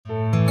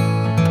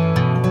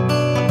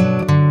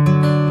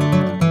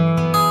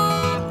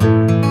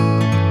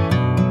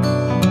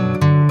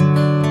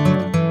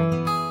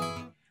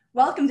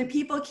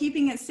People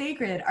Keeping It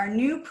Sacred, our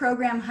new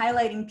program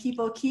highlighting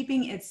people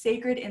keeping it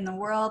sacred in the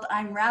world.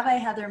 I'm Rabbi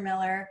Heather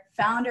Miller,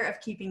 founder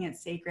of Keeping It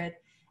Sacred,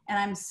 and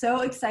I'm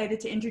so excited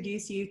to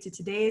introduce you to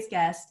today's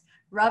guest,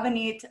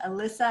 Rabbanit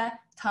Alissa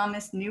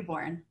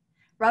Thomas-Newborn.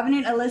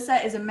 Rabbanit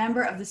Alissa is a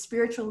member of the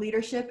spiritual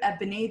leadership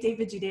at B'nai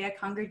David Judea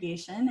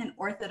Congregation, an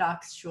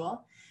Orthodox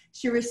shul.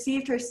 She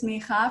received her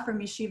smicha from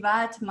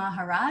Yeshivat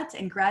Maharat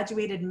and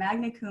graduated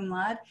magna cum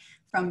laude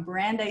from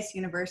Brandeis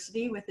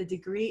University with a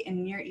degree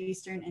in Near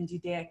Eastern and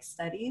Judaic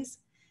Studies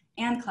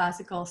and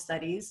Classical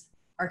Studies,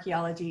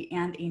 Archaeology,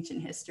 and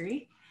Ancient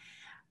History.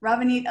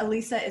 Rabbanit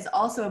Alissa is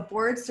also a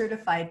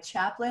board-certified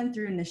chaplain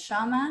through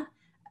Neshama,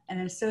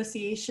 an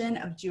association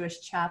of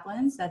Jewish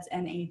chaplains, that's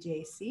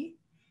NAJC.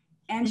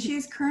 And she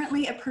is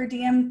currently a per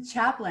diem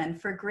chaplain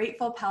for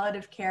Grateful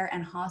Palliative Care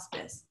and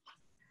Hospice.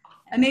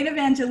 A native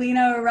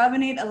Angelino,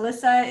 Rabbanit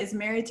Alissa is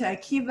married to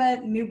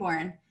Akiva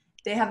Newborn.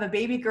 They have a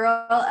baby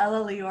girl,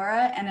 Ella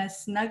Leora, and a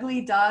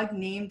snuggly dog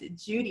named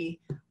Judy.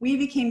 We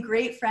became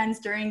great friends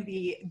during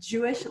the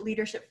Jewish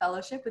Leadership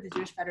Fellowship with the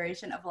Jewish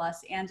Federation of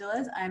Los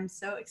Angeles. I'm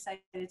so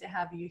excited to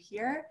have you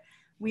here.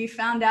 We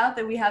found out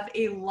that we have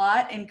a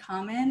lot in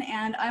common,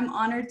 and I'm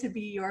honored to be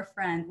your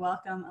friend.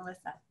 Welcome,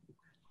 Alissa.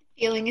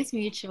 Feeling is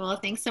mutual.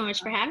 Thanks so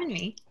much for having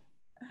me.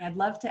 I'd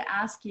love to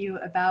ask you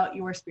about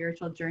your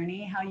spiritual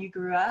journey, how you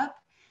grew up,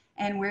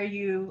 and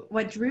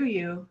what drew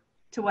you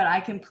to what I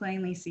can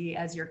plainly see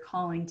as your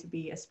calling to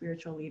be a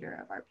spiritual leader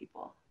of our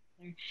people.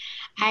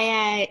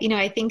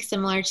 I think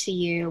similar to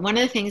you, one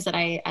of the things that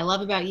I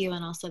love about you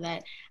and also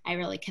that I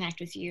really connect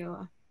with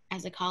you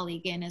as a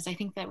colleague in is I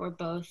think that we're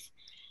both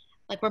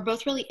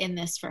really in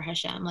this for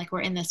Hashem, like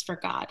we're in this for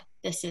God.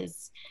 This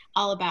is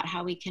all about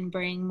how we can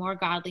bring more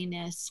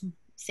godliness,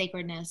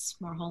 sacredness,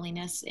 more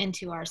holiness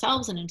into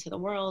ourselves and into the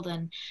world.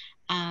 And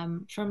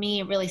for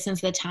me, really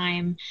since the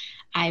time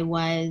I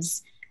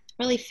was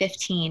really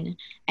 15,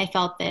 I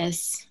felt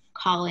this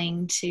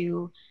calling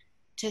to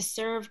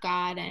serve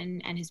God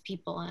and his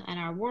people and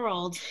our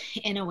world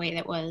in a way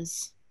that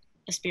was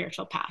a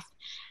spiritual path.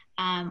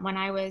 When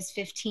I was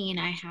 15,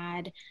 I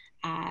had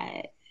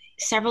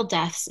several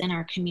deaths in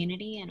our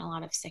community and a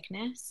lot of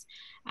sickness.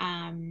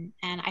 And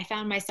I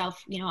found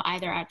myself,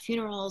 either at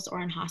funerals or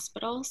in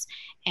hospitals.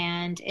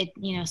 And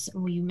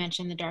you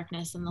mentioned the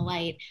darkness and the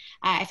light.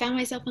 I found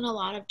myself in a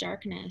lot of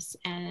darkness.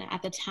 And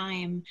at the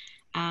time,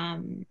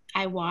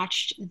 I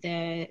watched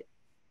the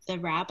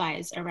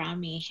rabbis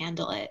around me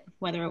handle it,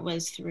 whether it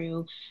was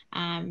through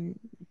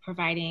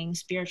providing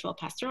spiritual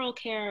pastoral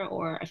care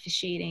or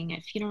officiating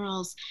at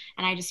funerals.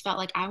 And I just felt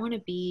like I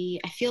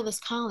feel this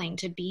calling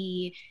to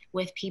be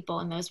with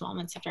people in those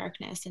moments of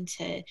darkness and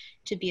to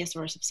be a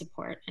source of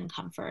support and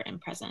comfort and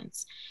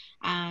presence.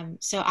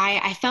 So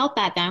I felt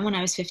that then when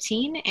I was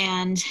 15,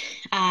 and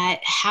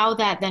how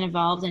that then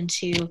evolved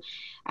into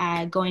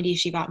going to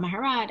Yeshivat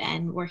Maharat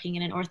and working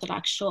in an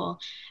Orthodox shul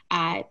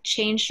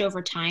changed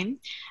over time.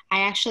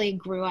 I actually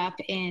grew up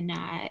in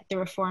the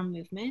Reform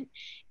movement,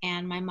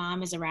 and my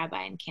mom is a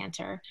rabbi and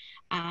cantor,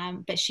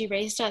 but she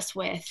raised us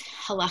with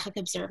halachic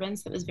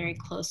observance that was very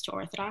close to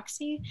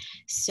Orthodoxy.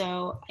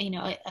 So,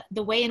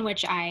 the way in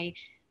which I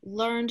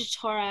learned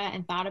Torah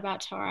and thought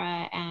about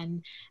Torah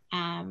and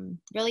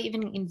really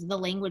even in the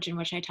language in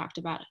which I talked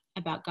about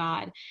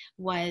God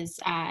was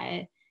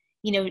at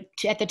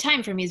the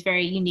time for me is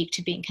very unique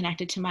to being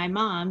connected to my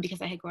mom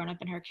because I had grown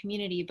up in her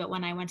community. But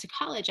when I went to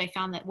college, I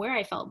found that where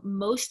I felt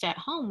most at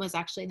home was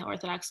actually in the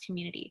Orthodox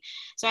community.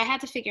 So I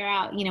had to figure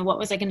out, what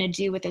was I going to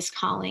do with this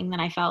calling that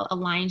I felt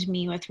aligned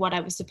me with what I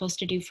was supposed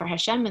to do for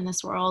Hashem in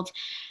this world.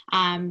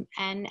 And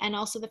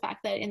also the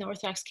fact that in the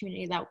Orthodox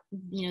community that,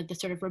 the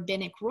sort of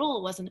rabbinic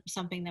role wasn't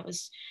something that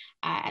was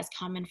as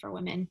common for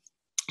women.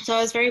 So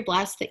I was very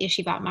blessed that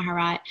Yeshivat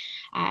Maharat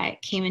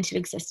came into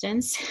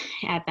existence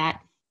at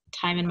that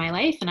time in my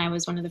life, and I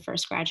was one of the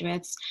first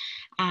graduates.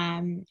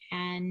 I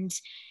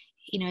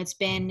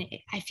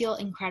feel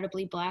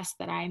incredibly blessed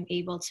that I'm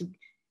able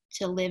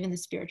to live in the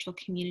spiritual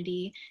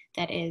community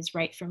that is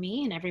right for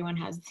me, and everyone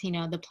has,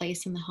 the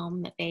place in the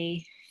home that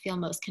they feel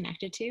most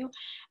connected to,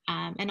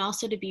 and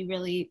also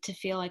to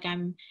feel like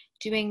I'm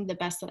doing the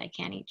best that I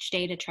can each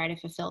day to try to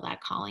fulfill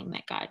that calling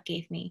that God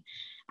gave me.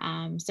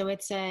 So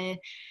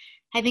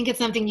I think it's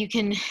something you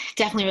can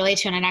definitely relate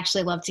to, and I'd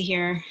actually love to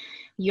hear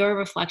your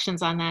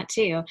reflections on that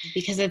too,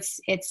 because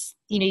it's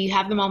you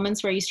have the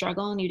moments where you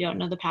struggle and you don't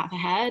know the path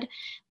ahead,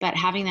 but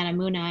having that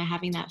emunah,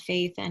 having that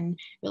faith, and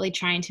really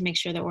trying to make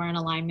sure that we're in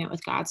alignment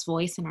with God's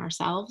voice and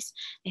ourselves,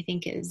 I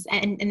think is,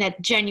 and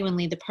that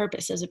genuinely the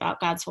purpose is about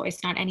God's voice,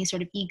 not any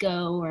sort of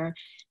ego or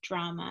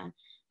drama.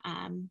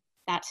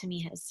 That to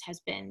me has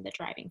been the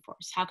driving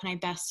force. How can I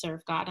best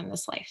serve God in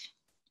this life?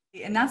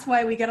 And that's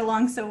why we get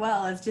along so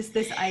well. It's just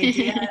this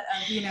idea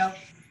of,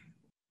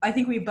 I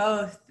think we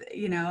both,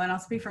 and I'll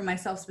speak for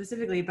myself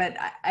specifically, but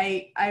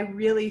I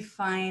really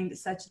find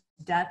such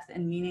depth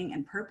and meaning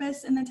and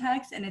purpose in the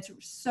text, and it's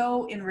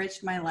so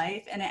enriched my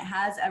life, and it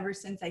has ever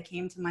since I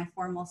came to my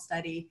formal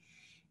study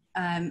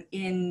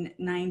in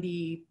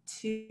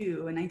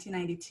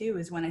 1992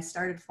 is when I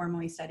started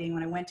formally studying,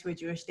 when I went to a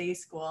Jewish day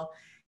school.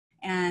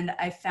 And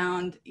I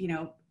found,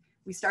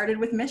 we started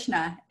with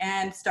Mishnah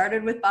and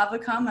started with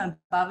Bava Kama,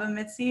 Bava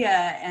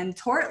Metzia, and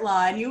tort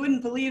law. And you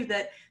wouldn't believe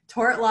that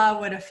tort law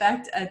would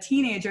affect a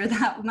teenager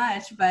that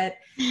much, but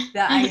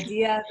the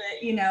idea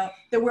that,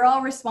 that we're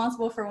all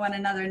responsible for one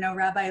another. No,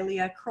 Rabbi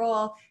Leah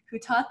Kroll, who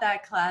taught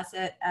that class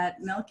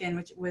at Milken,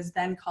 which was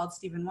then called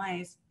Stephen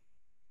Weiss,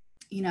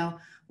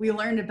 we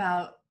learned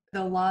about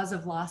the laws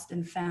of lost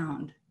and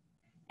found.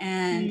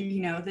 And,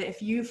 that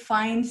if you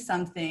find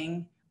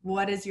something,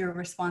 what is your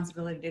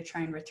responsibility to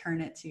try and return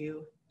it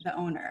to the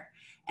owner?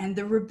 And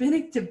the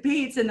rabbinic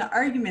debates and the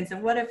arguments,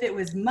 and what if it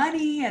was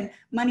money and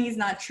money is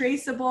not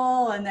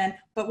traceable, and then,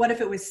 but what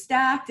if it was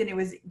stacked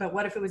but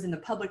what if it was in the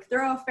public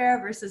thoroughfare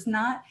versus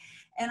not?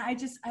 And I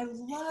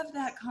love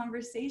that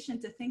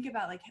conversation to think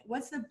about, like,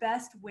 what's the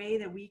best way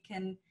that we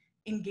can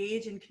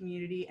engage in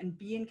community and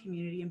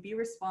be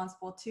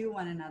responsible to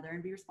one another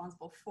and be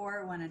responsible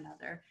for one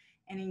another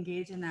and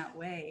engage in that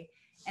way.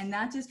 And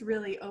that just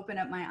really opened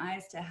up my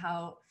eyes to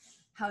how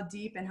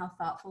deep and how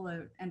thoughtful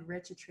and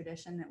rich a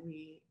tradition that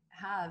we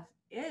have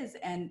is,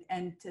 and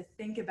to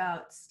think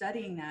about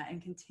studying that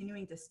and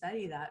continuing to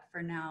study that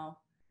for now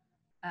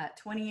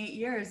 28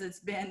 years.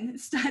 It's been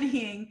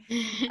studying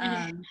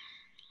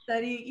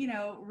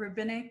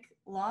rabbinic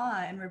law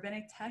and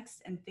rabbinic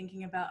text and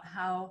thinking about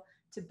how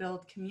to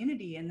build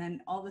community, and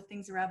then all the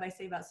things the rabbis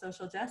say about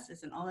social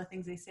justice and all the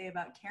things they say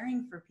about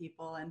caring for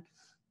people. And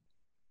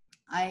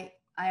I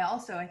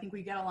think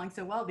we get along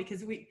so well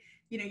because we,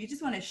 you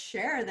just want to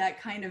share that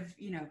kind of,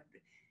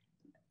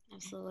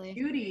 absolutely,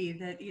 beauty,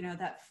 that,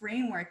 that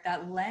framework,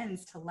 that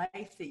lens to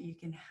life that you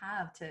can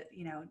have to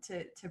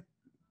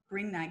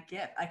bring that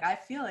gift. Like, I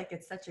feel like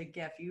it's such a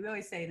gift. You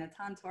always say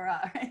Natan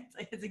Torah, right? It's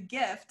like, it's a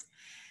gift.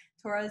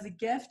 Torah is a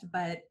gift,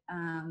 but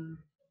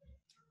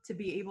to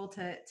be able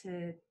to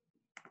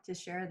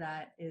share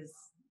that is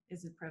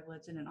a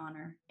privilege and an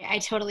honor. I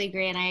totally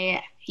agree. And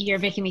you're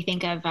making me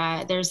think of,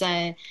 there's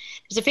a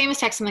famous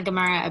text in the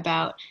Gemara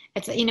about,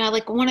 it's,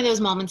 like one of those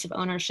moments of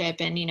ownership.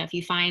 And, if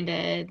you find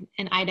an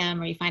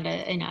item, or you find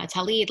a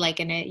talid, like,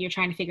 and you're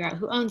trying to figure out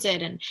who owns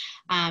it.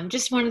 And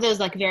just one of those,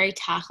 like, very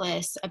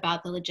tachlis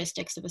about the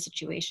logistics of a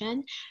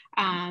situation.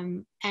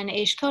 And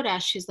Eish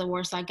Kodesh, who's the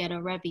Warsaw Ghetto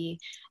Rebbe,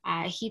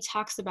 he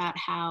talks about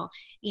how,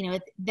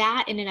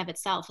 that in and of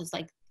itself is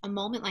like a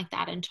moment like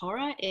that in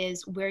Torah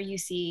is where you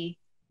see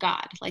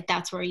God. Like,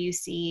 that's where you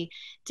see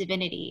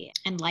divinity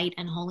and light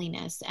and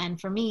holiness. And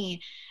for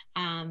me,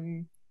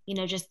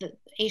 just the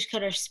Eish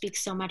Kodesh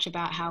speaks so much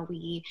about how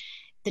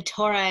the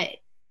Torah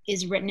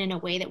is written in a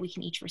way that we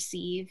can each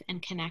receive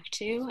and connect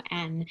to.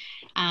 And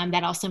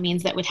that also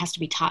means that it has to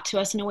be taught to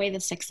us in a way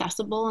that's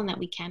accessible and that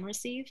we can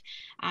receive.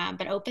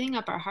 But opening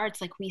up our hearts,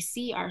 like, we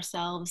see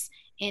ourselves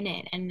in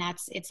it. And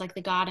it's like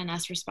the God in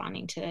us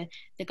responding to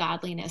the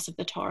godliness of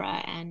the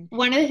Torah. And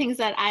one of the things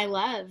that I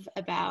love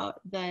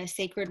about the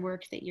sacred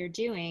work that you're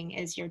doing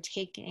is you're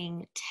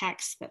taking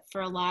texts that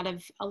for a lot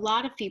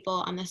of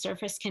people on the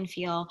surface can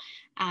feel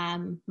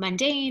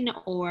mundane,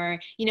 or,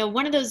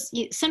 one of those,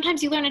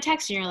 sometimes you learn a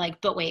text and you're like,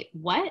 but wait,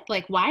 what?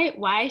 Like,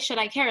 why should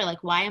I care?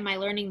 Like, why am I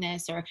learning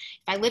this? Or if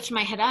I lift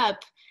my head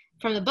up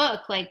from the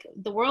book, like,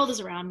 the world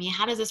is around me.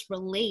 How does this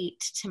relate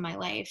to my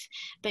life?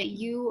 But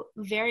you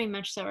very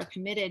much so are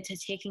committed to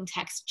taking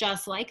text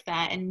just like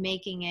that and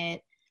making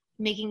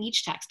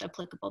each text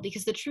applicable,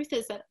 because the truth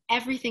is that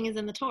everything is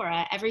in the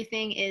Torah.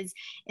 Everything is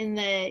in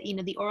the,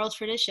 the oral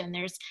tradition.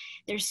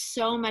 There's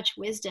so much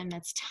wisdom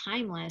that's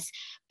timeless,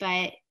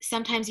 but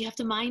sometimes you have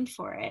to mine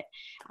for it.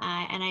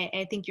 And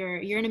I think you're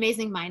an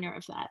amazing miner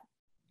of that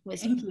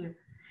wisdom. Thank you.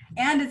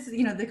 And it's,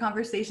 the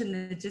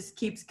conversation that just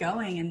keeps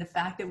going, and the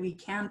fact that we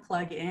can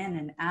plug in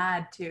and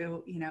add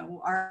to,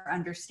 our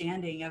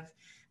understanding of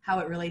how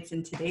it relates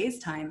in today's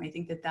time. I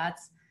think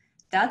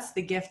that's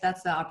the gift,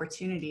 that's the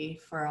opportunity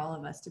for all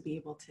of us to be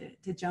able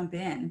to jump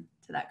in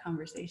to that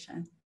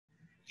conversation.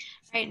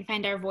 Right, and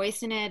find our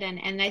voice in it.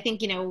 And I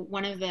think,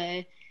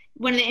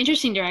 one of the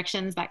interesting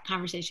directions that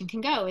conversation can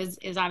go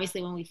is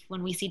obviously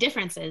when we see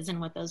differences in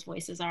what those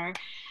voices are,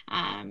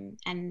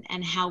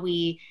 and how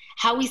we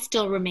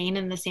still remain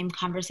in the same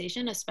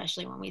conversation,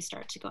 especially when we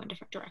start to go in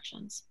different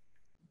directions.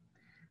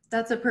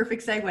 That's a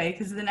perfect segue,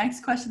 because the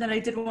next question that I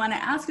did want to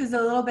ask is a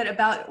little bit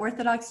about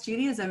Orthodox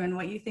Judaism and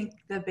what you think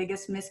the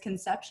biggest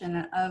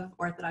misconception of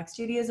Orthodox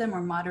Judaism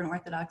or modern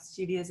Orthodox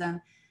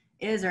Judaism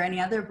is, or any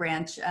other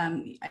branch.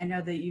 I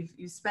know that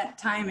you've spent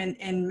time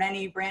in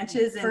many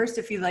branches. And first,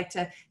 if you'd like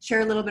to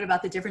share a little bit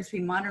about the difference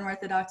between modern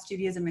Orthodox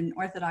Judaism and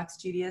Orthodox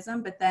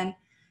Judaism, but then,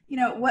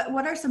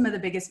 what are some of the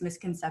biggest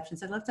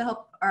misconceptions? I'd love to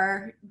help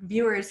our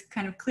viewers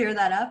kind of clear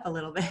that up a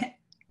little bit.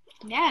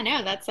 Yeah,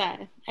 no, that's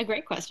a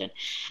great question.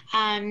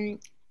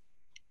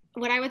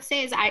 What I would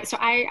say is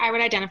I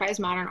would identify as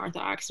modern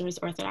Orthodox or as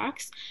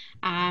Orthodox.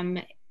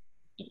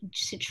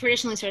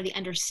 Traditionally, sort of the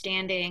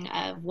understanding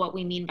of what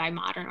we mean by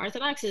modern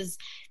Orthodox is,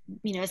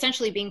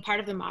 essentially being part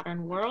of the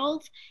modern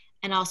world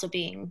and also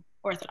being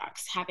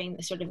Orthodox, having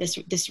this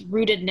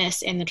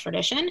rootedness in the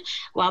tradition,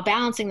 while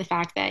balancing the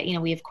fact that,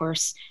 we of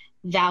course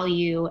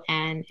value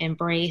and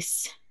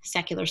embrace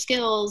secular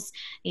skills,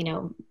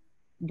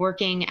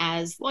 working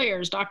as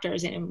lawyers,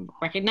 doctors, and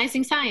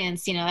recognizing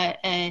science,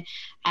 a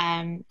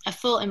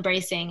full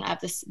embracing of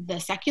the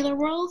secular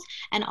world,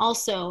 and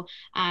also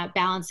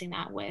balancing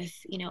that with,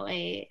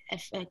 a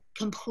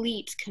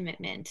complete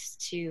commitment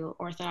to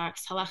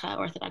Orthodox halacha,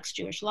 Orthodox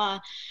Jewish law.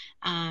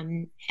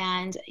 And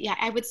yeah,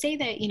 I would say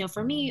that,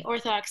 for me,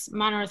 Orthodox,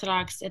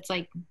 mono-Orthodox, it's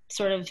like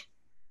sort of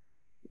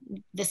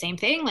the same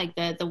thing. Like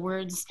the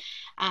words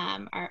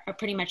are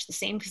pretty much the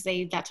same because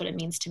that's what it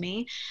means to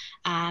me.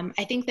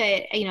 I think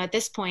that, at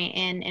this point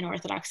in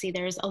Orthodoxy,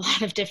 there's a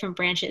lot of different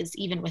branches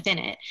even within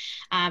it.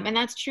 And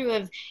that's true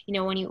of,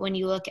 when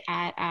you look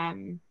at,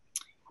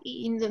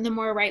 the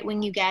more right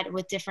wing you get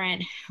with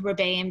different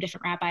rebbeim,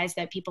 different rabbis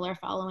that people are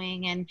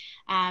following, and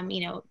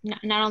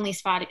not only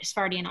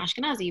Sephardi and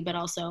Ashkenazi, but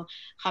also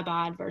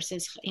Chabad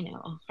versus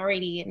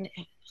Haredi and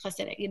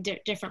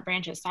Hasidic, different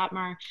branches,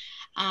 Satmar.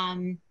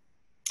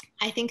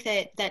 I think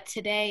that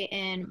today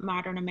in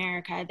modern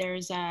America,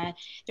 there's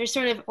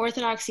sort of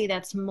orthodoxy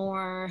that's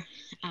more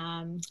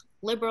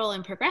liberal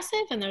and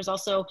progressive, and there's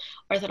also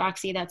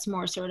orthodoxy that's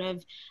more sort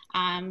of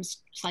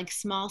like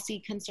small c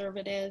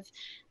conservative.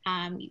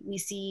 We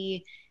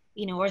see,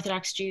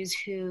 Orthodox Jews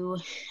who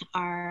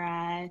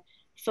are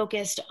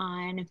focused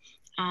on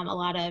a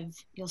lot of,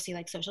 you'll see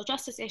like social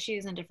justice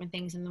issues and different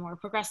things in the more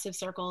progressive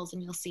circles,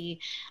 and you'll see,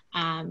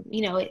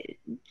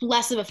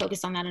 less of a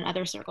focus on that in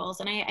other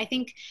circles. And I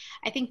think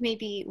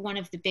maybe one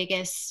of the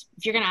biggest,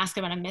 if you're going to ask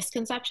about a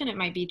misconception, it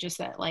might be just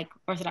that like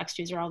Orthodox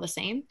Jews are all the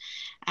same,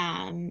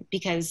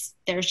 because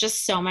there's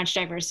just so much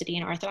diversity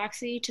in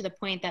Orthodoxy, to the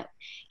point that,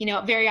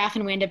 very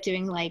often we end up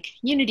doing like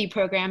unity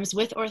programs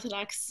with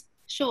Orthodox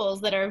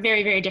shuls that are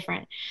very, very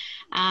different.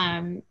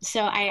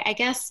 So I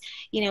guess,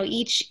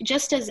 each,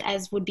 just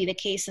as would be the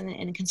case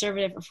in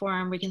conservative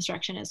reform,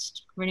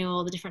 Reconstructionist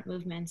renewal, the different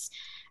movements,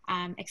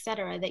 et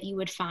cetera, that you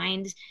would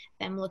find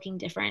them looking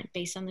different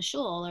based on the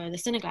shul or the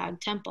synagogue,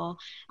 temple.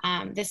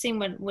 The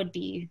same would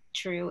be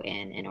true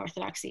in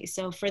Orthodoxy.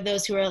 So for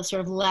those who are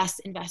sort of less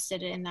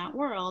invested in that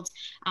world,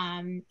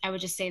 I would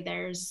just say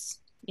there's,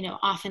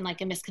 often like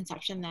a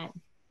misconception that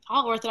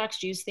all Orthodox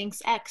Jews think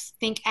X,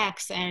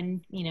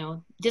 and,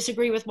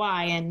 disagree with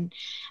Y,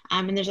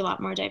 and there's a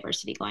lot more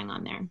diversity going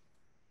on there.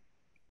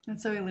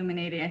 That's so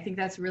illuminating. I think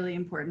that's really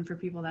important for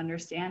people to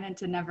understand, and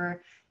to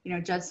never,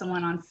 judge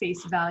someone on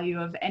face value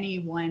of any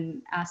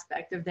one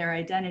aspect of their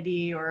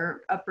identity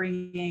or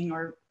upbringing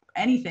or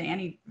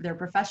anything, their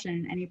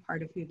profession, any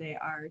part of who they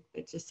are,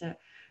 but just to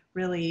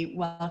really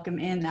welcome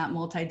in that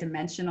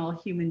multidimensional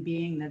human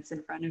being that's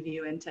in front of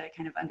you, and to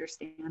kind of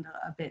understand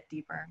a bit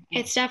deeper.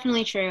 It's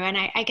definitely true. And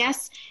I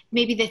guess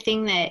maybe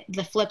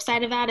the flip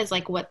side of that is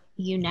like what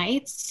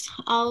unites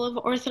all of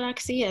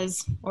Orthodoxy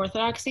as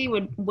Orthodoxy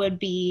would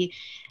be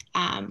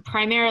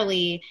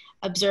primarily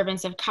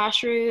observance of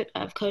kashrut,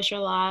 of kosher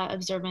law,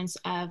 observance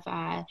of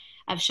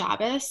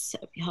Shabbos,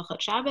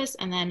 Hilchot Shabbos,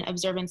 and then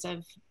observance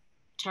of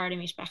Taharat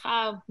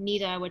Mishpacha,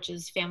 Nida, which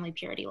is family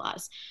purity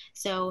laws.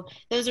 So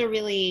those are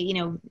really,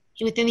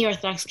 within the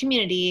Orthodox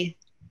community,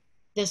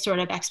 this sort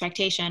of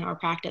expectation or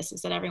practice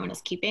is that everyone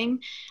is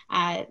keeping,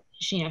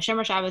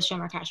 Shomer Shabbos,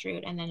 Shomer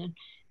Kashrut, and then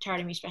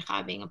Taharat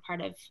Mishpacha being a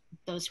part of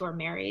those who are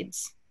married,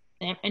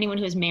 anyone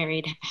who is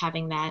married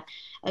having that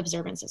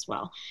observance as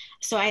well.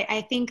 So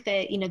I think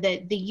that,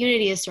 the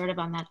unity is sort of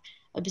on that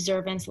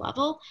observance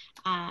level.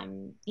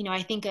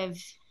 I think of,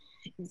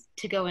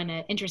 to go in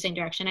an interesting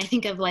direction, I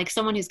think of like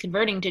someone who's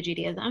converting to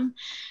Judaism,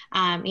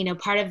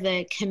 part of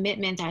the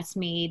commitment that's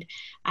made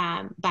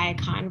by a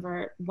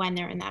convert when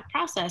they're in that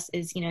process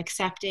is,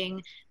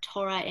 accepting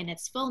Torah in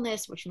its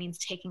fullness, which means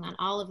taking on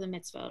all of the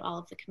mitzvot, all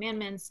of the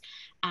commandments,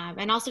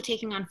 and also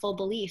taking on full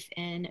belief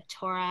in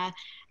Torah,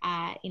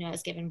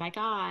 as given by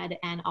God,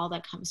 and all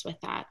that comes with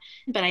that.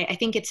 But I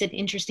think it's an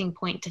interesting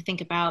point to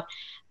think about,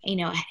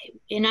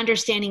 in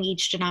understanding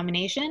each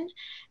denomination,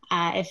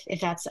 if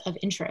that's of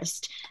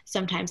interest.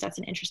 Sometimes that's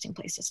an interesting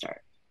place to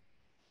start.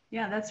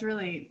 Yeah, that's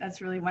really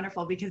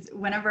wonderful, because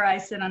whenever I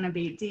sit on a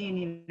Beit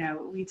Din,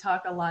 we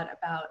talk a lot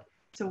about,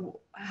 so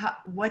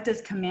what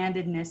does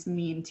commandedness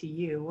mean to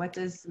you? What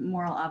does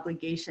moral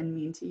obligation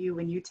mean to you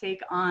when you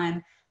take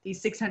on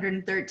these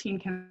 613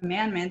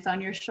 commandments on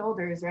your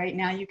shoulders? Right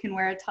now you can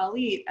wear a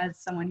talit as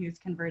someone who's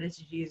converted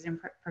to Judaism,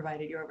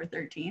 provided you're over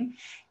 13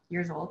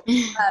 years old.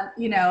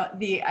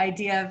 The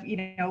idea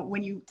of,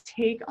 when you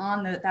take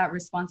on that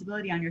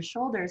responsibility on your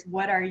shoulders,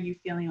 what are you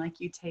feeling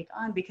like you take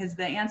on? Because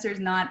the answer is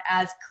not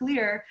as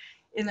clear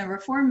in the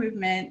Reform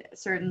movement,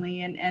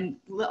 certainly, and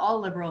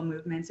all liberal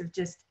movements, of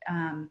just,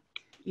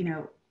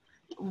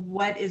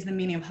 what is the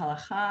meaning of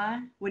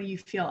halakha? What do you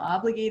feel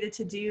obligated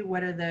to do?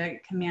 What are the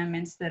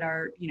commandments that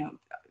are,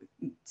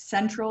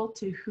 central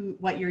to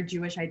what your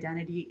Jewish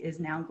identity is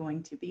now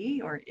going to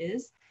be, or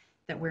is,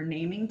 that we're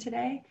naming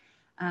today?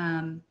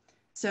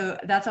 So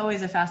that's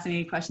always a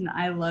fascinating question that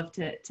I love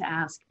to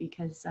ask,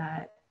 because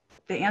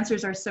the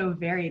answers are so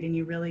varied, and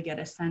you really get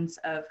a sense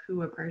of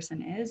who a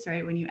person is,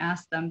 right? When you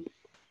ask them,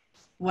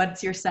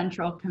 what's your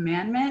central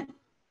commandment?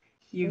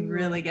 You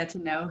really get to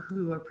know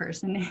who a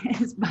person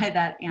is by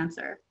that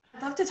answer.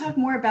 I'd love to talk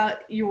more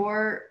about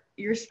your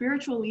your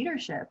spiritual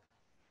leadership.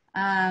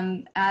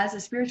 As a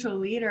spiritual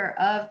leader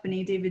of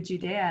B'nai David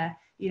Judea,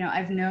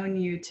 I've known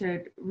you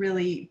to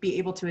really be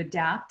able to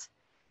adapt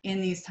in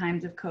these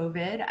times of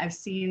COVID. I've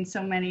seen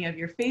so many of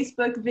your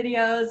Facebook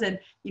videos and,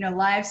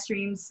 live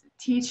streams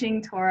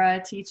teaching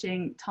Torah,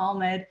 teaching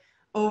Talmud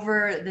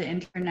over the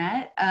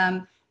internet.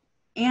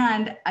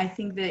 And I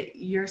think that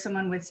you're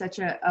someone with such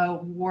a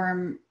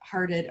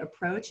warm-hearted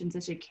approach and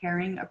such a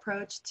caring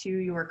approach to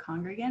your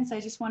congregants. I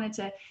just wanted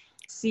to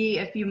see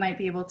if you might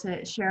be able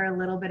to share a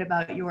little bit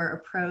about your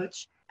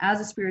approach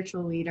as a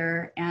spiritual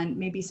leader and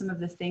maybe some of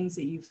the things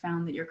that you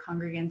found that your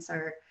congregants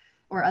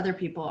or other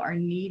people are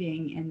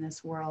needing in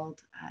this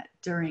world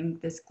during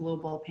this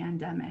global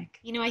pandemic.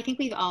 I think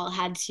we've all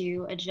had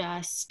to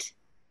adjust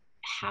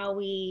how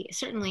we,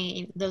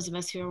 certainly those of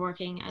us who are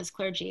working as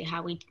clergy,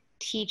 how we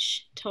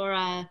teach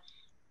Torah,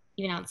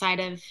 even outside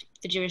of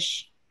the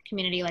Jewish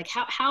community. Like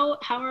how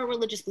are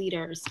religious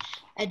leaders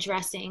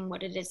addressing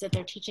what it is that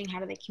they're teaching? How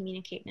do they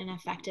communicate in an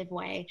effective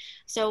way?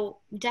 So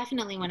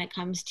definitely when it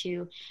comes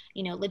to,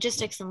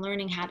 logistics and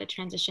learning how to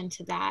transition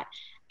to that,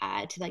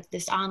 to like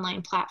this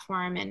online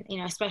platform, and,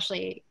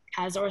 especially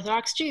as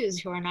Orthodox Jews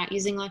who are not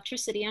using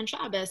electricity on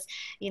Shabbos,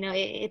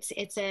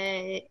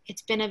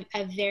 it's been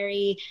a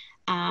very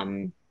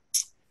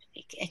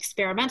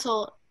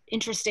experimental,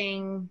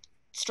 interesting,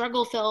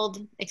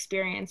 struggle-filled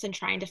experience in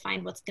trying to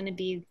find what's going to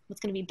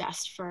be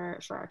best for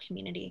our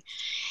community.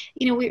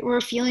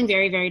 We're feeling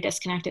very, very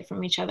disconnected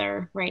from each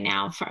other right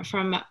now,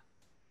 from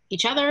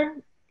each other,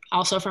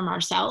 also from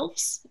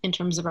ourselves in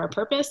terms of our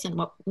purpose and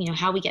what,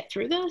 how we get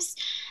through this.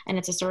 And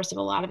it's a source of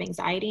a lot of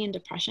anxiety and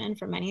depression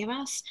for many of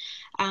us.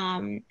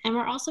 And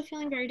we're also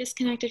feeling very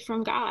disconnected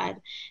from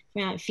God,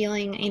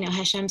 feeling,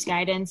 Hashem's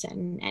guidance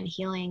and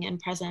healing and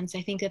presence.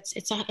 I think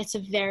it's a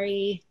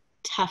very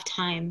tough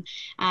time.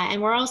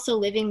 And we're also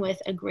living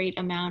with a great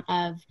amount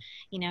of,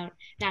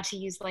 not to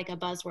use like a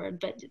buzzword,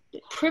 but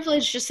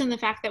privilege just in the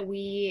fact that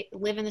we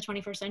live in the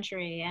 21st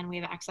century and we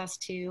have access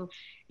to,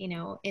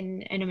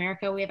 in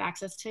America, we have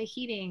access to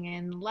heating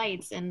and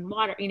lights and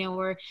water.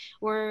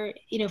 We're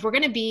if we're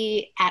going to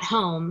be at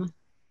home,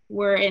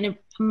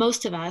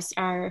 most of us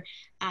are,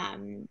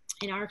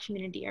 in our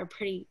community are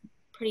pretty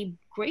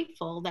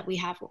grateful that we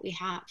have what we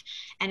have.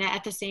 And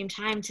at the same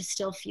time, to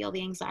still feel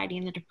the anxiety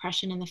and the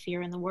depression and the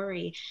fear and the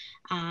worry,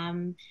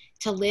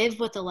 to live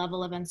with the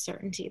level of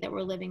uncertainty that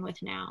we're living with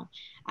now,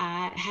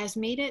 has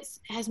made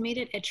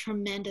it a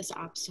tremendous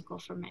obstacle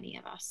for many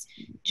of us.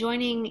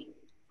 Joining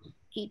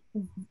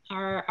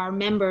our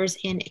members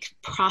in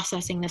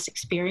processing this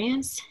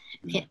experience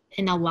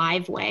in a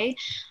live way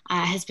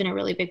has been a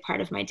really big part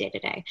of my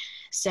day-to-day.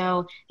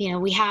 So,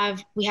 we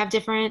have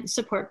different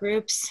support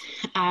groups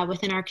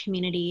within our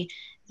community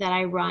that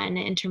I run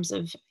in terms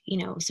of,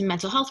 some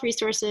mental health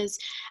resources.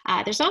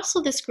 There's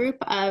also this group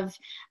of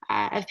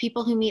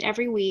people who meet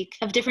every week,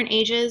 of different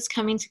ages,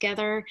 coming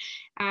together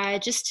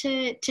just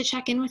to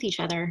check in with each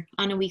other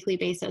on a weekly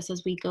basis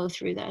as we go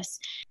through this.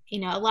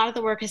 A lot of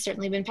the work has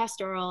certainly been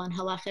pastoral and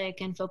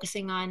halachic and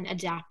focusing on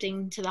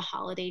adapting to the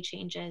holiday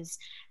changes.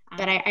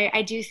 But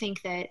I do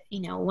think that,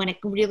 when it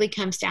really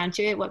comes down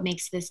to it, what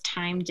makes this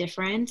time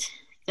different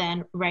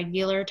than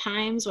regular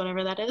times,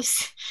 whatever that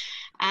is,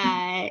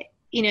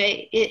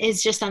 it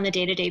is just on the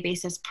day-to-day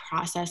basis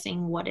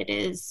processing what it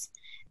is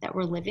that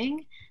we're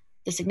living,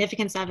 the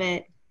significance of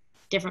it,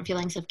 different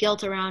feelings of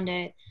guilt around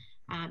it,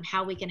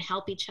 how we can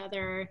help each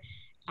other,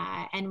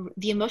 and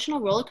the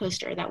emotional roller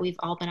coaster that we've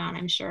all been on.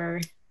 I'm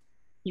sure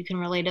you can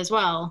relate as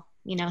well.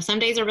 Some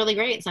days are really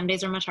great, some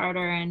days are much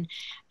harder, and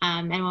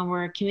when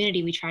we're a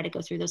community, we try to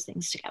go through those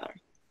things together.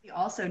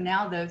 Also,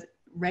 now those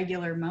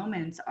regular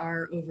moments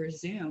are over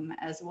Zoom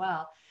as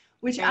well,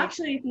 which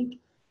actually I think,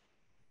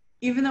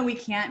 even though we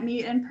can't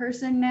meet in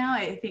person now,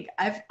 I think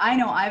I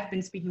know I've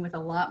been speaking with a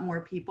lot more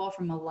people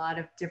from a lot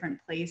of different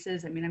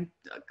places. I mean,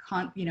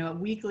 I'm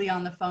weekly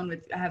on the phone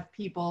I have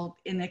people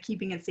in the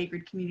Keeping It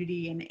Sacred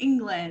community in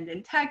England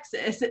and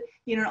Texas,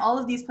 and all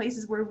of these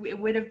places where it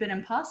would have been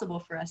impossible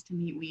for us to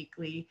meet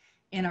weekly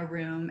in a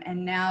room.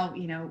 And now,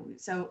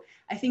 so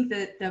I think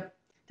that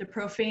the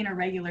profane or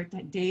regular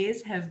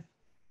days have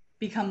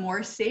become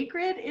more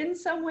sacred in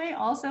some way,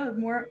 also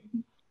more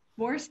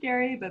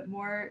scary, but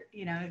more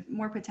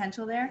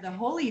potential there. The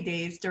holy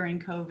days during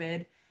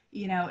COVID,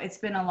 it's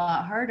been a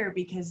lot harder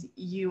because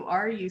you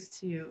are used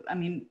to,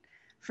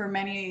 for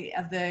many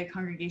of the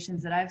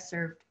congregations that I've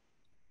served,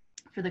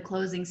 for the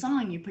closing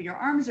song, you put your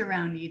arms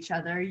around each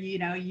other,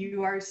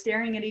 you are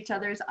staring at each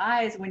other's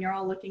eyes when you're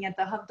all looking at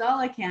the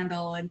Havdalah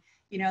candle and,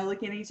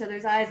 looking at each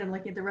other's eyes and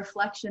looking at the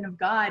reflection of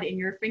God in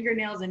your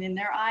fingernails and in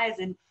their eyes.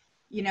 And,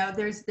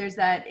 there's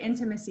that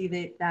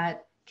intimacy,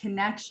 that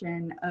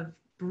connection of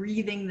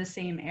breathing the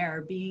same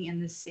air, being in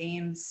the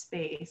same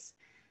space,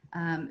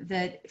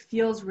 that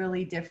feels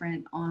really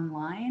different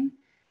online.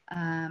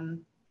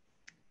 And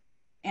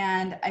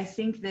I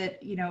think that,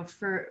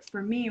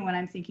 for me, when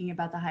I'm thinking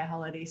about the high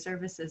holiday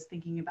services,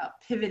 thinking about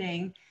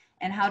pivoting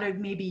and how to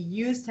maybe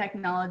use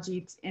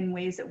technology in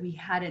ways that we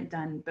hadn't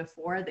done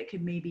before that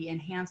could maybe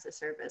enhance the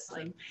service.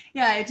 Like,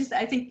 yeah,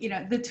 I think, you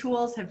know, the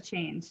tools have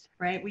changed,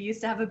 right? We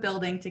used to have a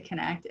building to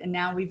connect, and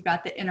now we've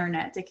got the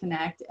internet to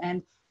connect,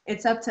 and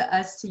it's up to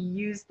us to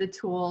use the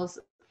tools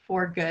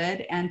for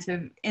good and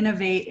to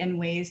innovate in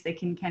ways that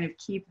can kind of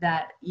keep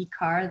that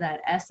ikar,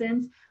 that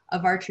essence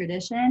of our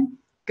tradition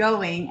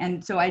going.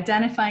 And so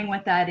identifying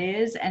what that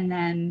is and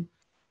then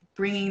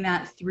bringing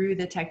that through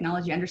the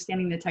technology,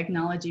 understanding the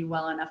technology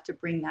well enough to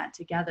bring that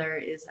together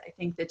is, I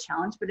think, the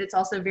challenge. But it's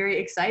also very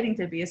exciting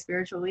to be a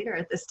spiritual leader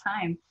at this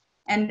time.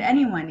 And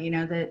anyone, you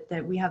know,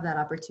 that we have that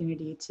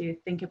opportunity to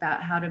think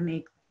about how to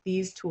make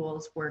these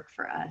tools work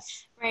for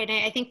us. Right.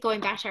 I think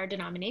going back to our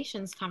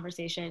denominations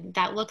conversation,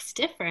 that looks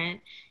different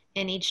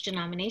in each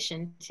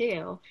denomination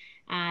too.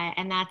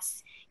 And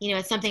that's, you know,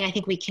 it's something I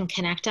think we can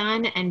connect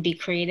on and be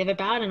creative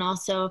about, and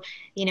also,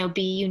 you know,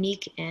 be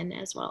unique in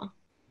as well.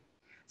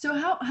 So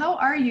how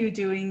are you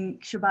doing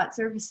Shabbat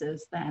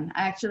services then?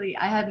 I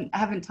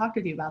haven't talked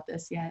with you about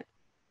this yet.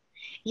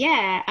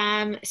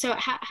 Yeah. So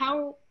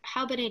how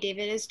B'nai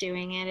David is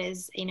doing it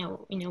is, you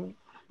know,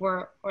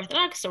 we're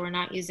Orthodox, so we're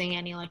not using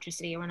any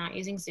electricity. We're not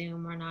using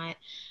Zoom. We're not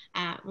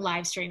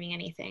live streaming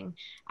anything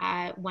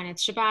when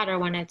it's Shabbat or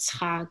when it's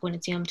Chag, when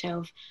it's Yom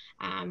Tov.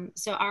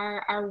 So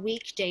our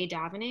weekday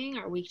davening,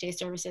 our weekday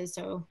services,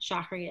 so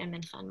Shachrit and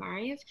Mincha and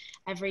Mariv,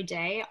 every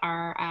day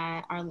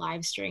are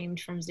live streamed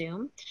from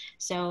Zoom.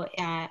 So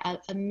a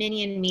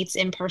minyan meets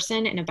in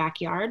person in a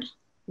backyard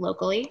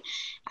locally,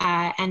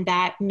 and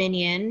that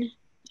minyan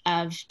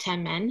of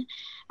 10 men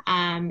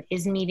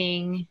is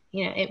meeting,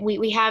 you know,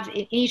 we have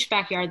in each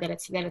backyard that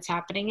it's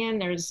happening in,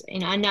 there's, you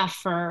know, enough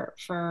for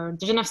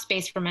there's enough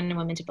space for men and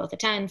women to both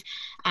attend,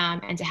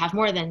 and to have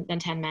more than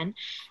 10 men.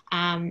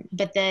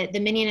 But the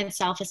minyan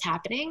itself is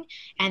happening.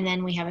 And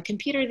then we have a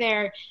computer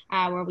there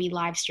where we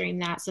live stream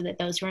that so that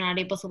those who are not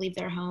able to leave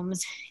their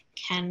homes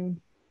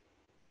can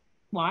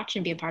watch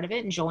and be a part of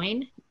it and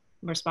join,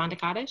 respond to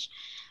Kaddish.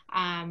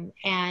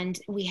 And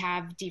we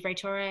have Divrei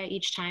Torah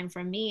each time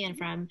from me and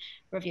from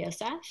Rav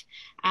Yosef.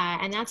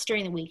 And that's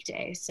during the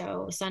weekday.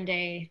 So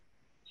Sunday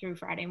through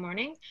Friday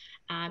morning.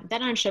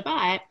 Then on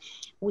Shabbat,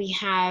 we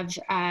have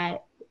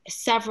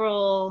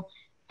several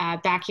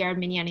backyard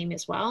minyanim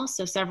as well.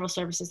 So several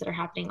services that are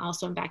happening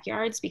also in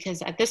backyards,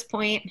 because at this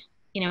point,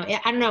 you know,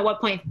 I don't know at what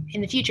point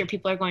in the future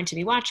people are going to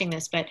be watching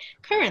this, but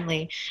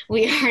currently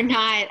we are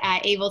not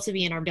able to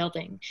be in our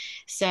building.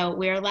 So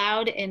we're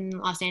allowed in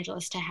Los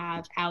Angeles to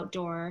have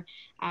outdoor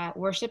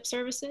worship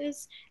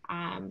services,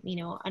 you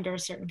know, under a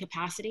certain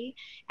capacity,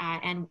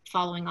 and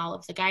following all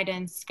of the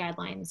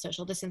guidelines,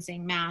 social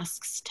distancing,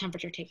 masks,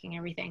 temperature taking,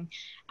 everything.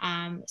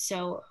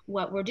 So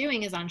what we're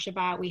doing is on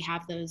Shabbat, we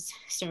have those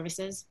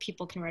services.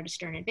 People can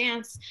register in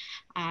advance.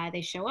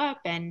 They show up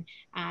and,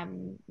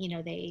 you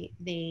know,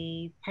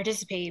 they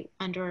participate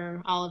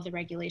under all of the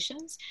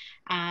regulations.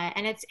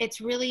 And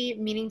it's really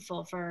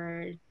meaningful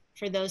for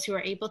those who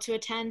are able to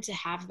attend to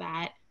have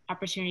that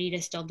opportunity to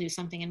still do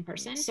something in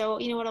person. So,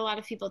 you know, what a lot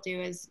of people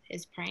do is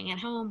praying at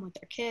home with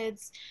their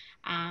kids,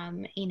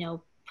 you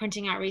know,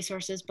 printing out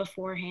resources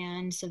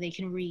beforehand so they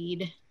can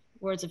read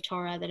words of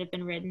Torah that have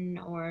been written,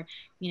 or,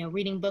 you know,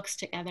 reading books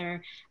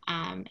together.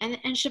 And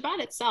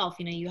Shabbat itself,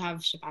 you know, you have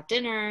Shabbat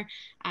dinner,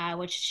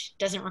 which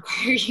doesn't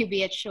require you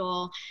be at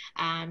shul.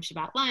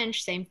 Shabbat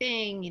lunch, same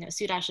thing, you know,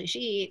 Sudah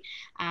Shlishit.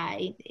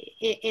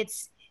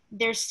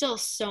 There's still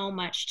so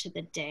much to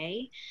the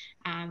day,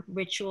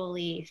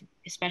 ritually,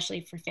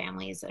 especially for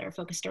families that are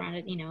focused around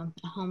it, you know,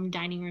 a home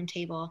dining room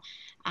table.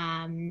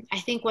 I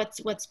think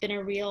what's been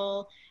a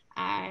real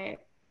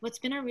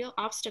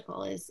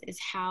obstacle is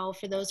how,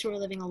 for those who are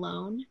living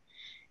alone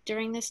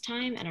during this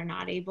time and are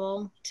not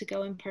able to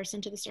go in person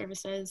to the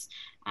services,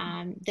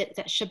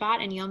 that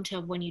Shabbat and Yom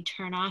Tov, when you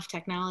turn off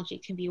technology,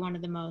 can be one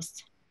of the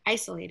most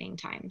isolating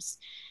times.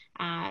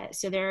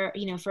 So there,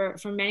 you know,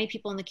 for many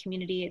people in the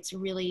community, it's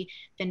really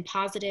been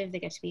positive. They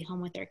get to be home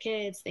with their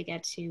kids. They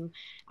get to,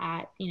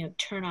 you know,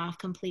 turn off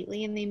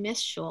completely, and they miss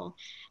shul,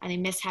 and they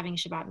miss having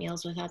Shabbat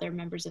meals with other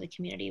members of the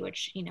community,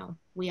 which, you know,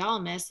 we all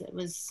miss. It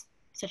was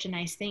such a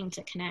nice thing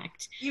to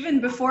connect. Even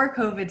before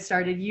COVID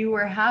started, you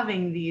were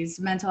having these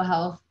mental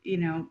health, you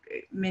know,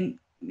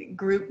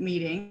 group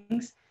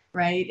meetings,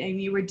 right?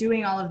 And you were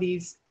doing all of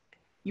these,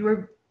 you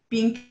were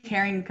being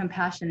caring and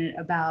compassionate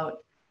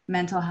about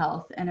mental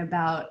health and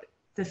about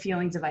the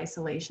feelings of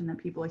isolation that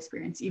people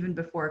experience even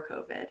before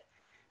COVID.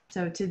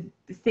 So to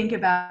think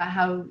about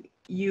how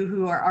you,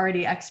 who are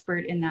already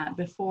expert in that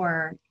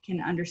before, can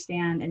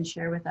understand and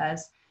share with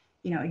us,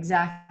 you know,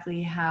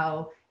 exactly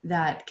how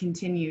that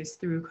continues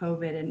through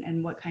COVID,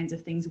 and what kinds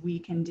of things we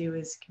can do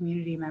as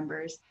community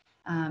members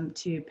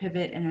to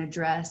pivot and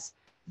address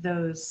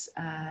those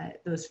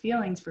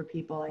feelings for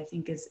people, I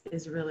think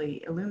is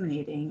really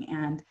illuminating.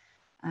 And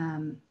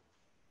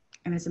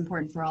it's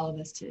important for all of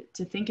us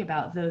to think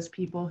about those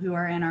people who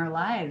are in our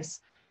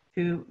lives,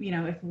 who, you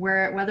know,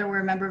 whether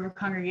we're a member of a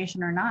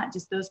congregation or not,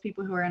 just those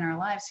people who are in our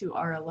lives who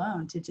are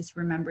alone, to just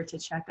remember to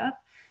check up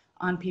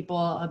on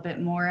people a bit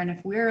more. And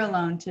if we're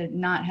alone, to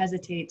not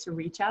hesitate to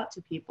reach out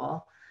to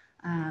people,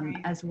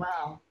 Right. as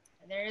well.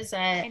 There's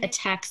a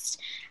text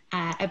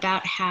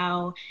about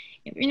how,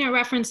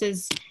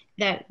 references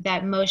that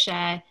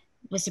Moshe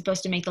was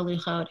supposed to make the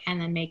luchot and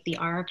then make the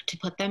ark to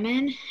put them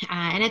in.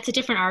 And it's a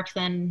different ark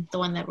than the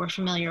one that we're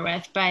familiar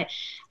with, but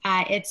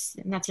that's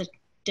a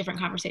different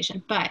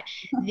conversation. But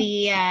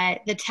the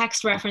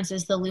text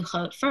references the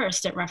luchot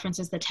first. It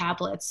references the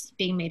tablets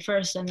being made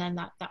first, and then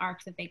the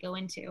ark that they go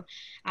into.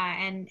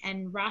 And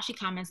Rashi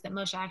comments that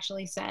Moshe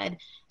actually said,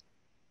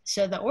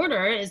 so the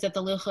order is that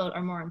the luchot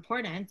are more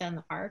important than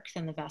the ark,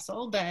 than the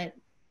vessel, but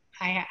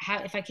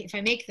if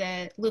I make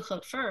the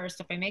luchot first,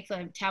 if I make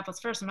the tablets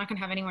first, I'm not going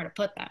to have anywhere to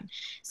put them.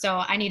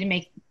 So I need to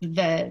make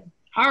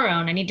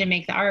I need to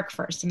make the ark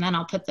first, and then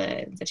I'll put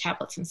the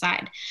tablets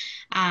inside.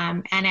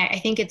 And I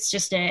think it's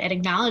just an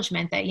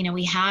acknowledgement that,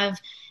 we have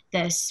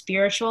the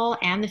spiritual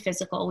and the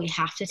physical. We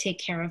have to take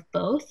care of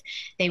both.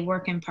 They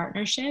work in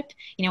partnership.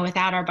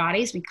 Without our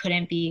bodies, we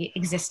couldn't be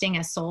existing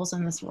as souls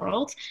in this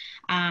world.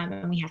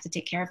 And we have to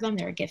take care of them.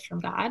 They're a gift from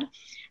God.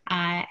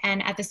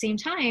 And at the same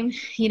time,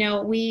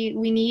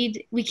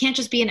 we can't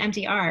just be an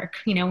empty ark.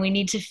 We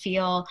need to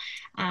feel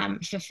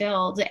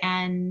fulfilled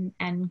and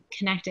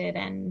connected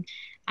and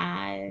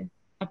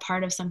a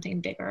part of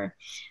something bigger.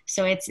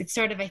 So it's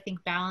sort of, I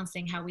think,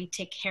 balancing how we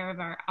take care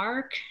of our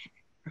ark,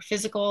 our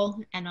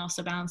physical, and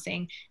also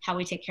balancing how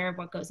we take care of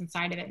what goes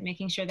inside of it, and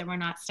making sure that we're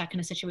not stuck in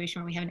a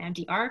situation where we have an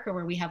empty ark or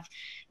where we have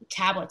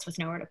tablets with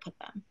nowhere to put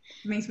them.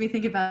 It makes me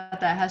think about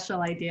that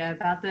Heschel idea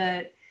about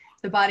the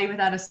body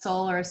without a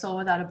soul, or a soul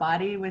without a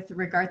body, with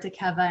regard to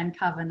keva and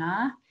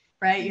kavanah,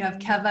 right? You have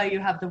keva, you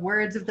have the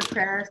words of the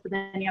prayers, but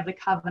then you have the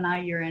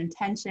kavanah, your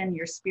intention,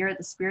 your spirit,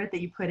 the spirit that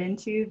you put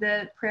into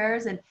the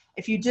prayers. And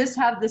if you just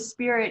have the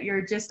spirit,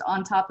 you're just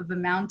on top of a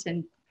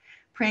mountain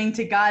praying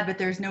to God, but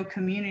there's no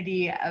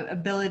community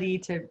ability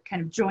to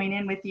kind of join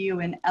in with you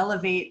and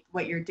elevate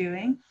what you're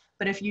doing.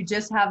 But if you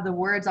just have the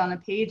words on a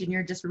page and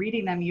you're just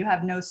reading them, you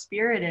have no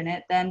spirit in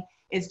it, then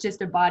it's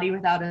just a body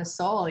without a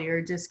soul.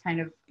 You're just kind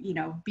of,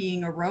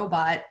 being a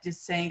robot,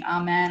 just saying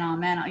amen,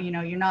 amen.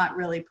 You're not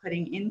really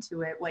putting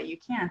into it what you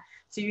can.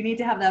 So you need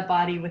to have that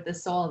body with the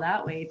soul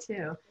that way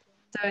too.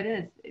 So it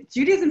is.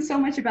 Judaism so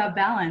much about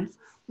balance.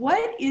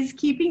 What is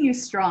keeping you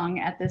strong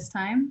at this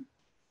time?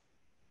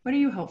 What are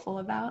you hopeful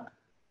about?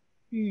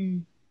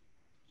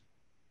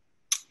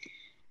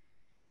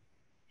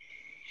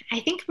 I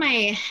think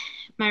my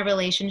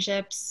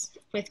relationships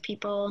with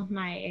people,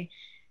 my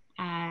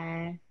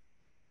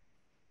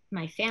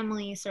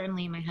family,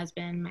 certainly my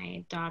husband,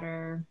 my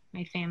daughter,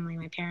 my family,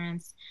 my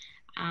parents,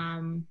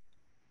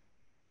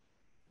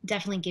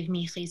 definitely give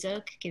me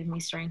chizuk, give me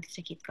strength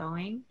to keep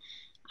going.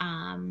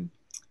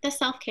 The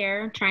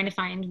self-care, trying to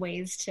find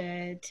ways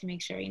to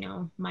make sure,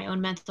 my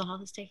own mental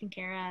health is taken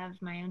care of,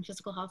 my own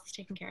physical health is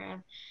taken care of.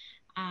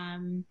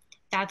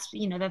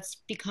 That's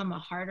become a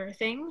harder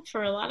thing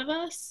for a lot of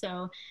us.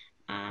 So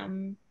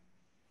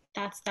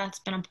that's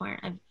been a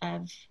point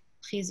of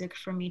chizuk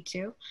for me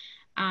too.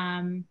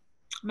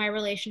 My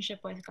relationship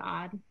with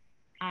God,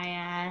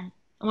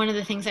 one of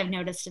the things I've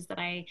noticed is that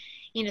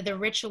the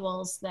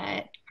rituals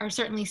that are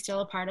certainly still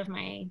a part of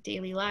my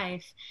daily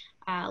life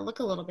look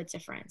a little bit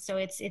different. So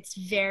it's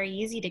very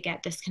easy to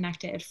get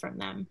disconnected from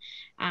them.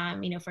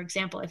 For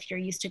example, if you're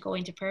used to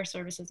going to prayer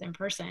services in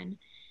person,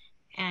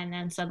 and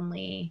then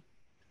suddenly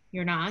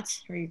you're not,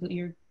 or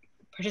you're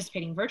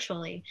participating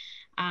virtually,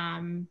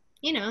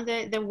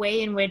 the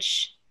way in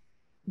which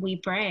we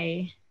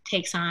pray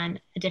takes on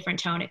a different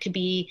tone. It could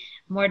be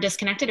more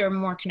disconnected or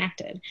more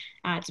connected.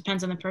 It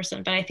depends on the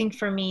person. But I think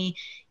for me,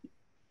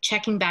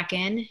 checking back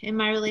in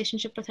my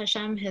relationship with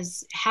Hashem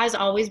has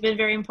always been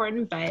very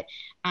important, but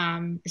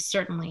is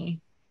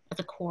certainly at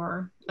the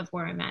core of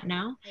where I'm at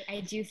now. I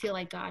do feel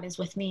like God is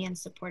with me and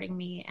supporting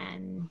me,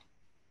 and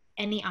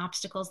any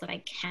obstacles that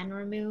I can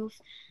remove,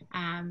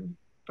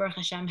 Baruch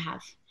Hashem,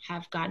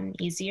 have gotten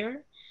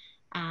easier.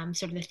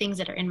 Sort of the things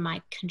that are in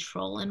my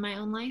control in my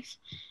own life.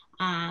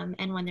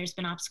 And when there's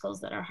been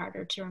obstacles that are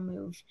harder to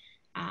remove,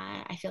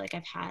 I feel like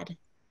I've had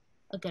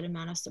a good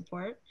amount of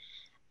support.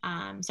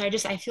 So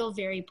I feel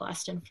very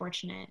blessed and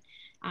fortunate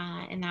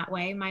in that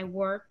way. My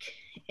work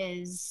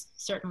is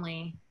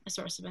certainly a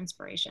source of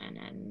inspiration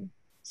and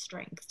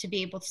strength. To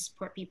be able to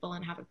support people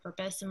and have a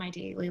purpose in my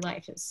daily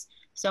life is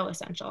so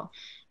essential.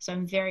 So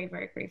I'm very,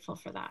 very grateful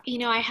for that.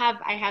 I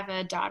have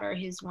a daughter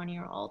who's 1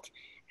 year old,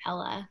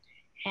 Ella,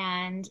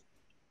 and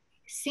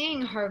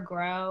seeing her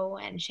grow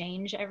and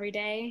change every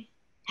day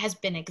has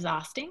been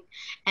exhausting.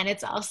 And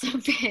it's also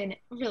been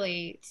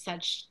really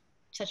such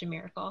a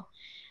miracle.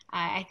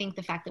 I think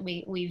the fact that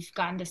we've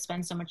gotten to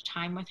spend so much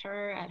time with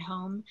her at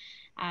home,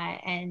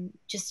 and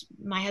just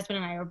my husband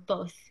and I are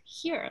both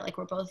here, like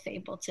we're both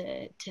able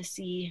to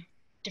see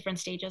different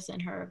stages in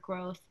her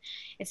growth.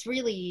 It's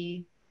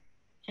really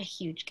a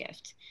huge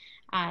gift.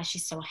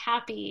 She's so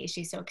happy.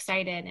 She's so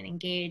excited and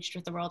engaged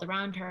with the world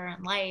around her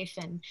and life.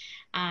 And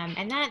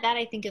that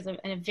I think is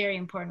a very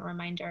important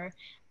reminder.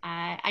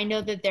 I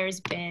know that there's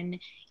been,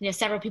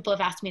 several people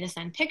have asked me to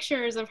send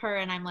pictures of her,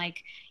 and I'm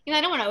like,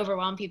 I don't want to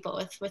overwhelm people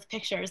with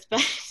pictures,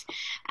 but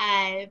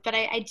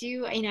I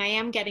do, I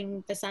am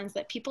getting the sense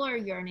that people are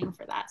yearning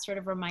for that sort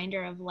of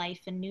reminder of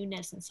life and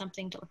newness and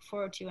something to look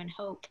forward to and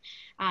hope.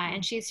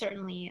 And she's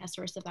certainly a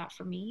source of that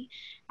for me.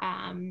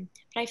 But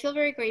I feel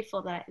very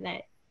grateful that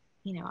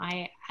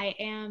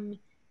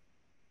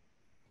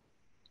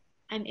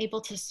I'm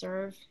able to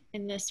serve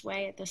in this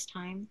way at this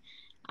time.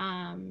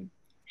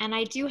 And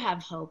I do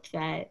have hope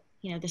that,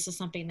 this is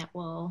something that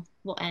will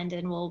end,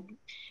 and will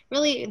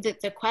really,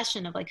 the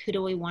question of like, who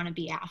do we want to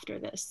be after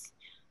this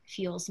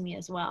fuels me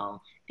as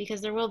well, because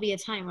there will be a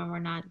time when we're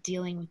not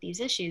dealing with these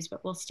issues,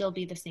 but we'll still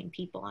be the same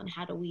people. And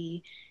how do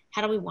we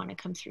want to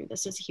come through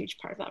this is a huge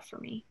part of that for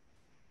me.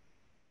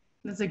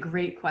 That's a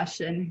great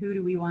question. Who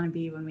do we want to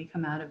be when we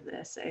come out of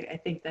this? I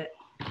think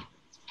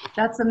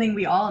that's something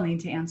we all need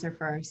to answer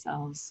for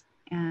ourselves.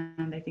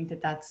 And I think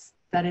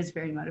that is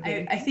very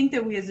motivating. I think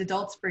that we as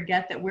adults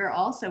forget that we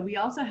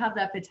also have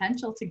that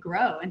potential to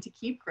grow and to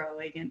keep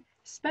growing, and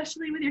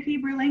especially with your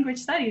Hebrew language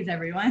studies,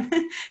 everyone.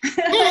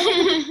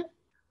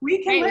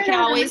 we can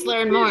always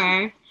learn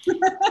more.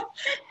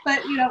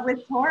 But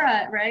with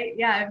Torah, right?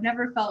 Yeah, I've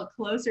never felt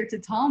closer to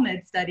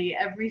Talmud study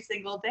every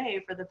single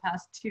day for the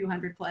past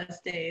 200 plus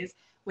days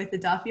with the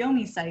Daf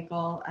Yomi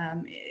cycle,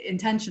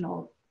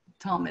 intentional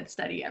Talmud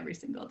study every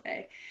single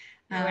day.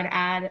 I would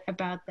add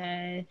about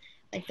the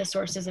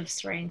sources of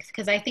strength,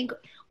 because I think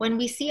when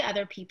we see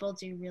other people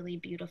do really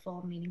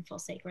beautiful, meaningful,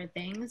 sacred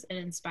things, it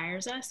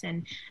inspires us.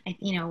 And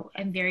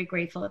I'm very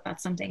grateful that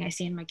that's something I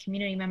see in my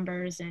community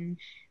members and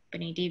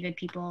B'nai David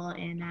people,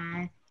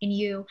 and in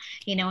you.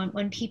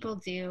 When people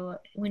do,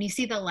 when you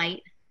see the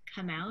light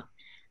come out,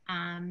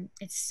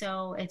 it's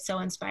so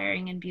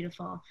inspiring and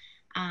beautiful.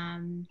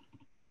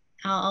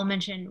 I'll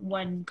mention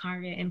one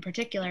congregant in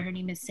particular. Her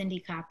name is Cindy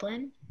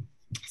Kaplan.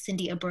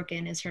 Cindy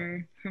Abrookin is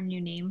her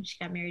new name. She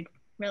got married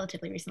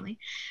relatively recently.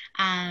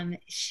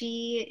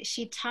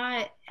 She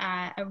taught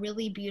a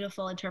really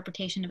beautiful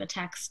interpretation of a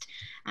text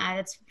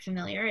that's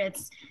familiar.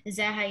 It's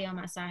Zeh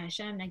Hayom Asa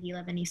Hashem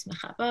Nagila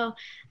V'Nismecha Bo,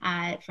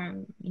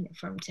 from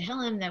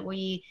Tehillim, that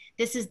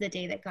this is the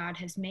day that God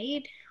has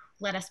made.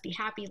 Let us be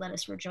happy. Let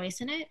us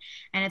rejoice in it.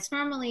 And it's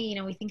normally,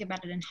 we think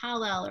about it in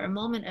Hallel, or a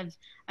moment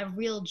of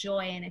real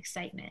joy and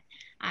excitement.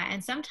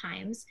 And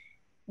sometimes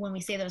when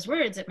we say those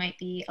words, it might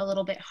be a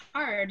little bit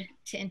hard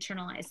to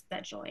internalize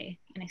that joy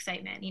and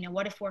excitement.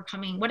 What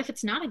if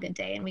it's not a good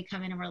day and we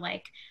come in and we're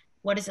like,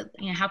 what is it?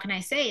 How can I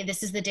say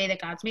this is the day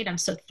that God's made? I'm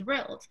so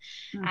thrilled.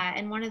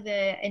 And one of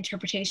the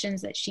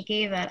interpretations that she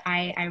gave that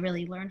I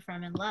really learned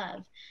from and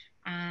love,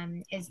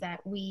 is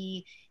that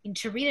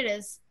to read it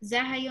as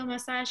Zeh Hayom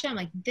Asa Hashem,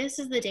 like, this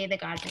is the day that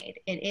God made.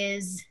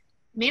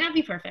 May not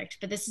be perfect,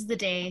 but this is the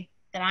day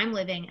that I'm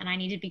living, and I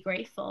need to be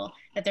grateful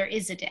that there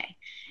is a day.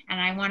 And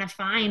I want to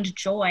find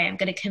joy. I'm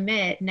going to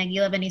commit,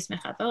 Nagila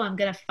V'Nismecha Bo, I'm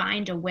going to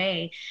find a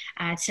way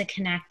to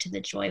connect to the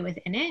joy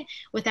within it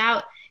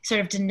without sort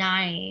of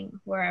denying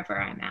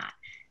wherever I'm at.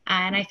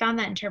 And I found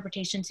that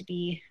interpretation to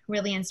be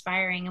really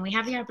inspiring. And we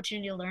have the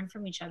opportunity to learn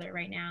from each other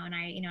right now. And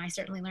I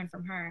certainly learned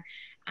from her.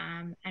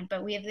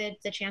 But we have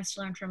the chance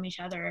to learn from each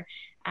other.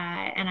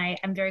 And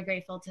I'm very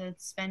grateful to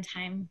spend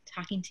time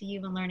talking to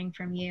you and learning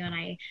from you. And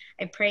I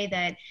pray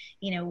that,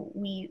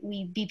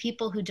 we be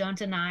people who don't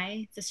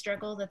deny the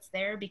struggle that's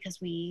there, because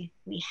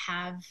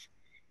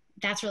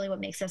that's really what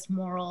makes us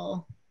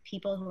moral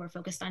people who are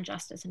focused on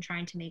justice and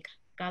trying to make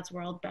God's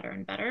world better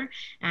and better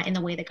in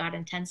the way that God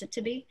intends it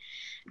to be.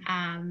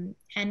 And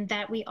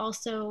that we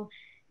also,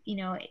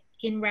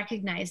 in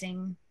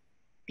recognizing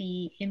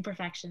the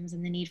imperfections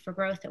and the need for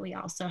growth, that we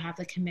also have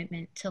the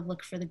commitment to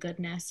look for the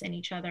goodness in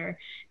each other,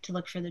 to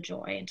look for the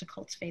joy, and to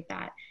cultivate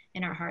that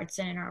in our hearts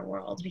and in our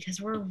world, because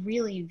we're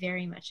really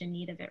very much in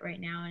need of it right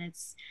now. And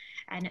it's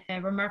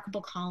a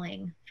remarkable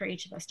calling for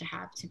each of us to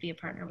have, to be a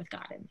partner with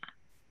God in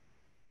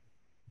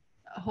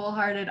that.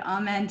 Wholehearted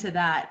amen to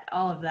that,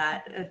 all of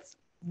that. It's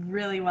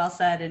really well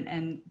said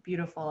and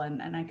beautiful,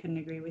 and I couldn't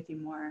agree with you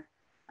more.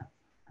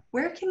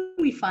 Where can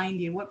we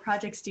find you? What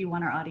projects do you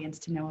want our audience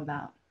to know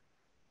about?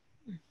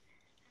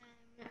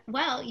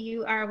 Well,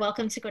 you are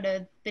welcome to go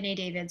to B'nai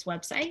David's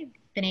website,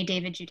 B'nai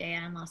David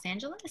Judea in Los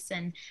Angeles,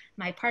 and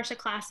my Parsha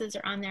classes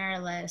are on there,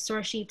 the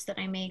source sheets that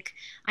I make.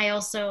 I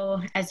also,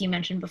 as you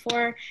mentioned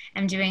before,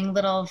 am doing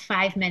little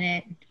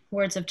 5-minute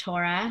Words of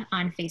Torah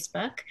on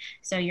Facebook.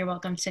 So you're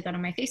welcome to go to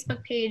my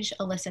Facebook page,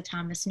 Alissa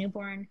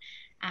Thomas-Newborn.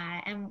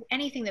 And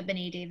anything that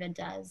B'nai David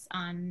does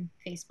on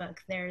Facebook,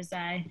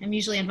 I'm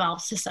usually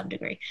involved to some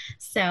degree.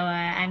 So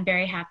I'm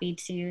very happy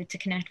to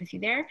connect with you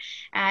there.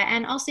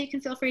 And also you can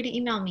feel free to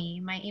email me.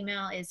 My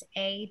email is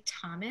athomas,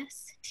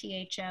 Thomas,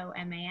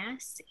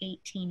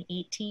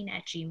 1818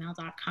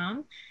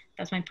 @gmail.com.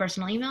 That's my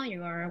personal email.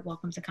 You are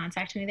welcome to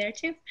contact me there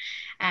too.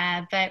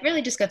 But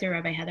really just go through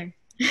Rabbi Heather.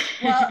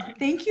 Well,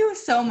 thank you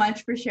so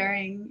much for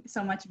sharing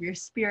so much of your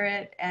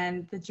spirit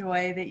and the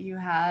joy that you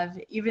have,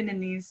 even in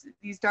these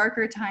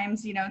darker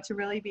times, you know, to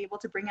really be able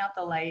to bring out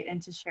the light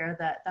and to share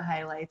the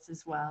highlights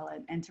as well,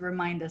 and to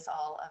remind us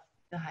all of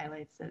the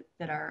highlights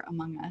that are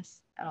among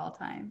us at all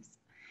times.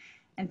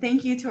 And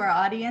thank you to our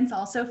audience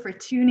also for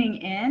tuning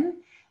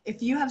in. If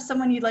you have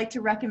someone you'd like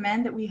to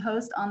recommend that we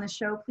host on the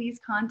show, please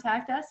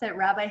contact us at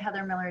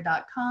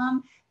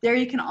rabbiheathermiller.com. There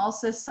you can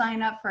also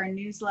sign up for our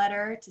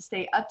newsletter to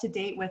stay up to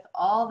date with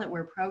all that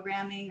we're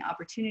programming,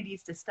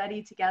 opportunities to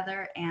study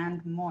together,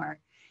 and more.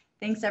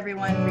 Thanks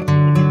everyone for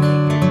keeping it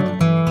sacred.